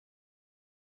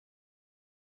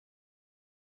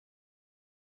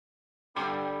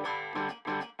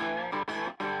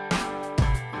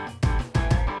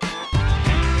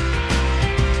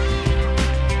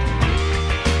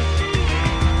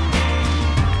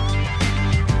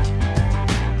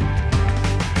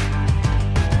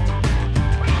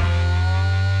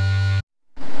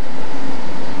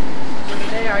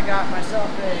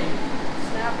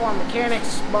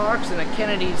mechanics box and a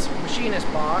Kennedy's machinist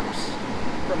box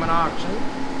from an auction.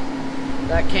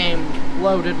 That came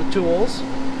loaded with tools.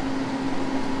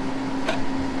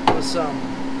 With some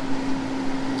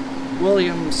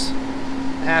Williams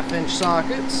half-inch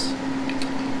sockets.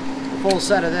 A full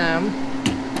set of them.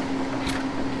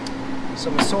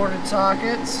 Some assorted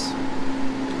sockets.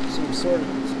 Some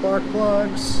assorted spark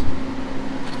plugs.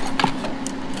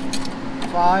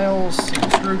 Files,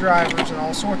 screwdrivers, and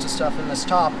all sorts of stuff in this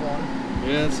top one.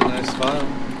 Yeah, it's a nice file.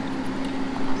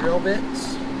 Drill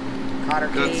bits, cotter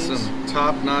keys. Got some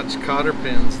top-notch cotter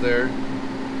pins there.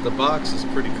 The box is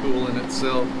pretty cool in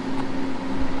itself.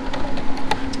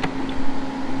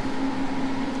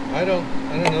 I don't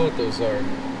know what those are.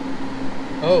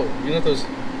 Oh, you know what those?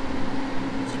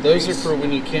 Those are for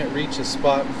when you can't reach a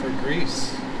spot for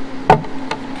grease.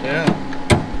 Yeah.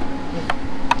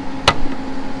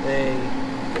 They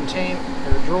contain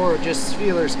a drawer of just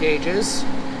feelers gauges.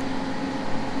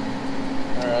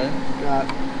 Alright. Got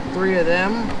 3 of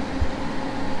them.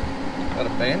 Got a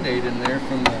Band-Aid in there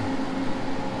from the...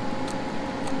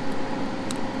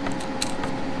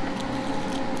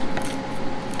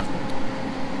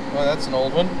 Oh, that's an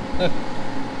old one.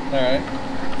 Alright.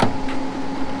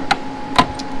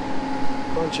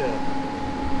 Bunch of...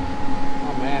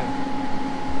 Oh man.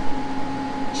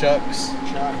 Chucks.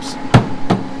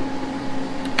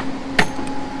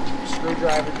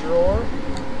 Screwdriver drawer.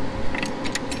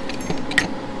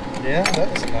 Yeah, that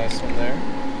was a nice one there.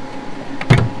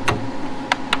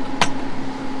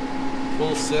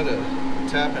 Full set of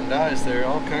tap and dies there,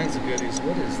 all kinds of goodies.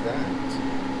 What is that?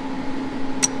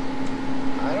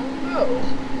 I don't know.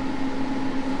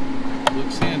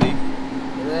 Looks handy.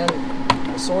 And then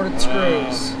assorted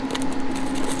screws.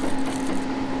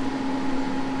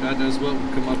 God knows what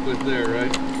we'll come up with there,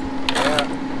 right? Yeah.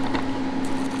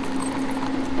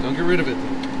 Don't get rid of it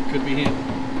though. Could be handy.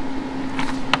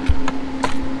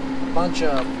 Bunch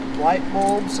of light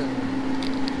bulbs and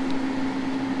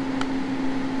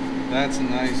That's a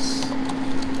nice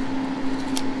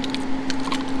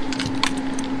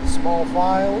small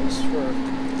files for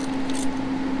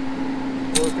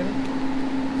working.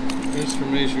 Here's for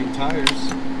measuring tires.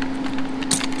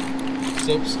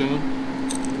 Soapstone.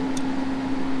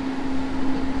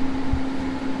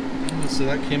 Oh, so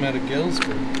that came out of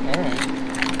Galesburg. Alright.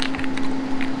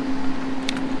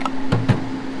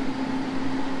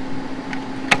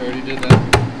 Already did that.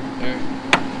 There.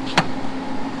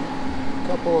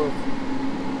 Couple of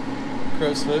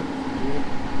Crow's foot.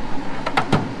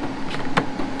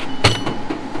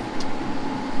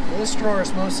 This drawer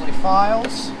is mostly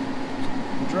files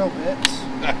and drill bits.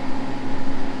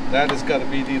 That has got to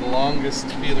be the longest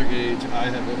feeler gauge I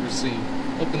have ever seen.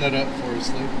 Open that up for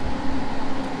us, Lee.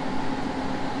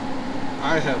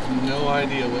 I have no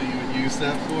idea what you would use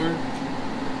that for,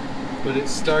 but it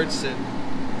starts at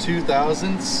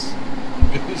 2,000ths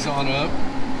and goes on up.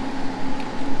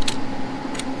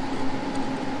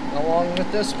 Along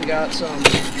with this, we got some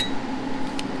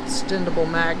extendable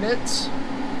magnets.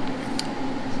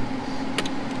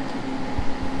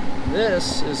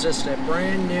 This is just a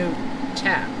brand new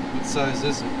tap. What size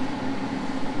is it?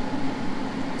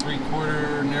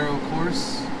 3/4 narrow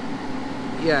course?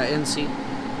 Yeah, NC.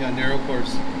 Yeah, narrow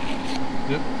course.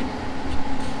 Yep.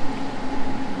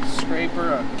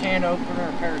 Scraper, a can opener,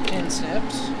 a pair of tin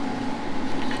snips.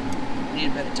 Need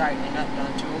a bit of tightening up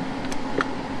done to them.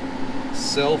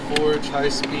 Cell forge, high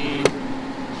speed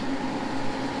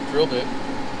drill bit.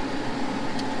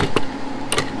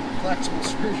 Flexible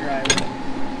screwdriver.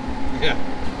 Yeah,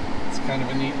 it's kind of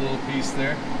a neat little piece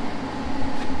there.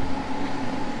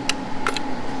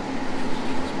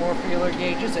 Some more feeler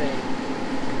gauges, a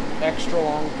extra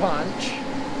long punch.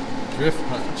 Drift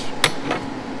punch.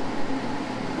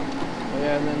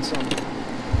 Yeah, and then some.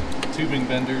 Tubing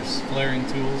benders, flaring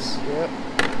tools. Yep.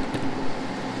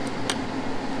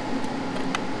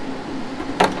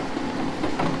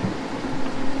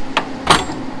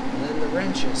 And then the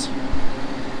wrenches.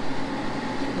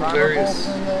 Primer bolts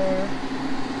in there.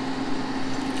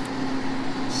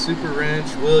 Super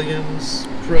wrench, Williams,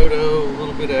 Proto, a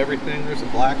little bit of everything. There's a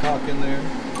Blackhawk in there.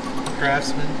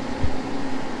 Craftsman.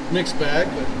 Mixed bag,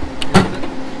 but worth it.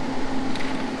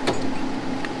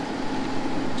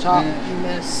 Top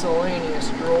miscellaneous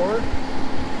drawer.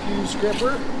 Fuse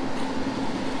gripper.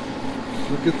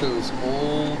 Look at those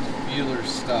old feeler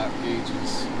stock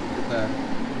gauges. Look at that.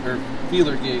 Or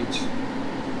feeler gauge.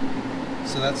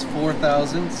 So that's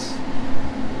 4,000ths,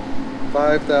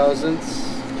 5,000ths,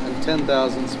 and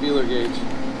 10,000ths feeler gauge.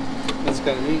 That's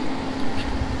kind of neat.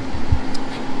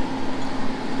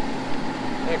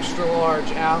 Extra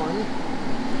large Allen.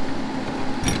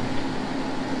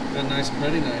 Got a nice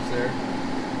pretty knife there.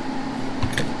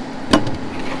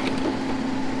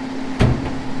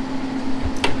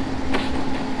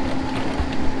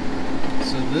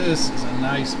 So this is a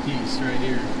nice piece right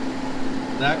here.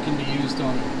 That can be used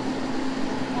on a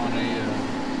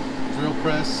drill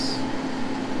press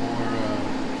or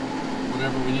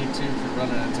whatever we need to for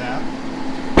running a tap.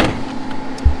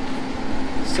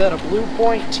 Set of Blue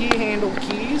Point T-handle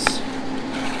keys.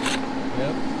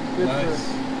 Yep, Good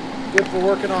nice. Good for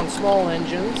working on small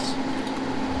engines.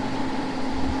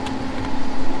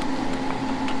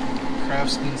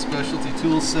 Craftsman specialty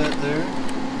tool set there.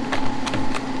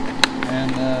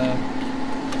 And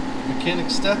mechanic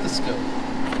stethoscope.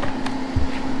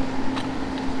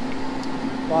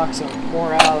 Box of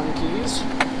more Allen keys.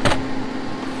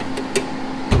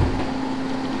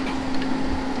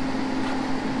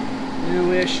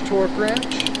 Newish torque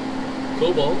wrench.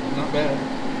 Cobalt, not bad.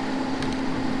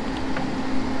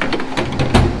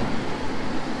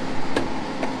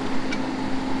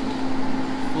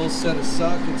 Full set of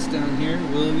sockets down here,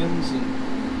 Williams, and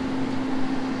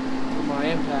Put my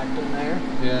impact in there.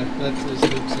 yeah, that's his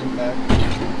Luke's impact.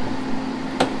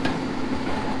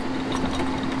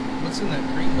 What's in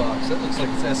that green box? That looks like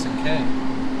it's S&K.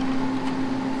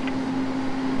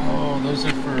 Oh, those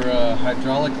are for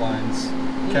hydraulic lines.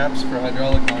 Caps for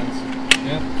hydraulic lines.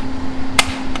 Yep.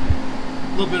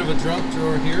 A little bit of a drunk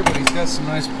drawer here, but he's got some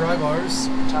nice pry bars.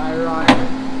 Tire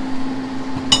iron.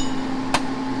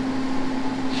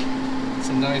 It's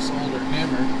a nice older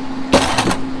hammer.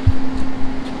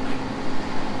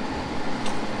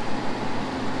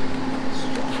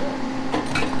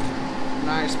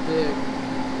 Nice big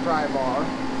pry bar.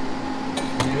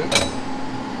 Yep.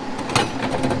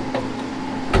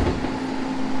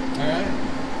 Alright.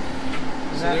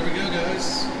 So there we go,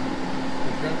 guys.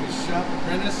 The Grumpy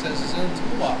Apprentice has his own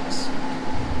toolbox.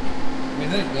 What do you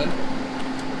think, bud?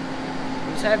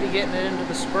 It was heavy getting it into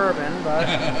the Suburban, but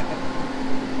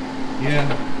Yeah.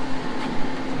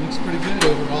 Looks pretty good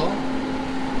overall.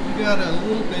 We got a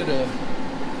little bit of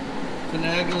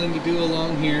finagling to do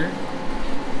along here.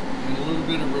 And a little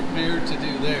bit of repair to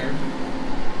do there.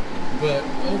 But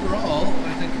overall,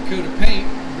 I think a coat of paint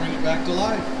will bring it back to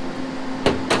life.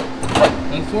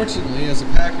 Unfortunately, as a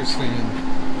Packers fan,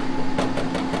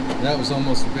 that was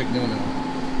almost a big no-no.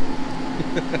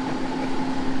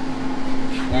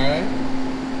 Alright.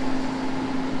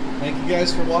 Thank you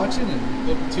guys for watching, and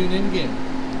hope you tune in again.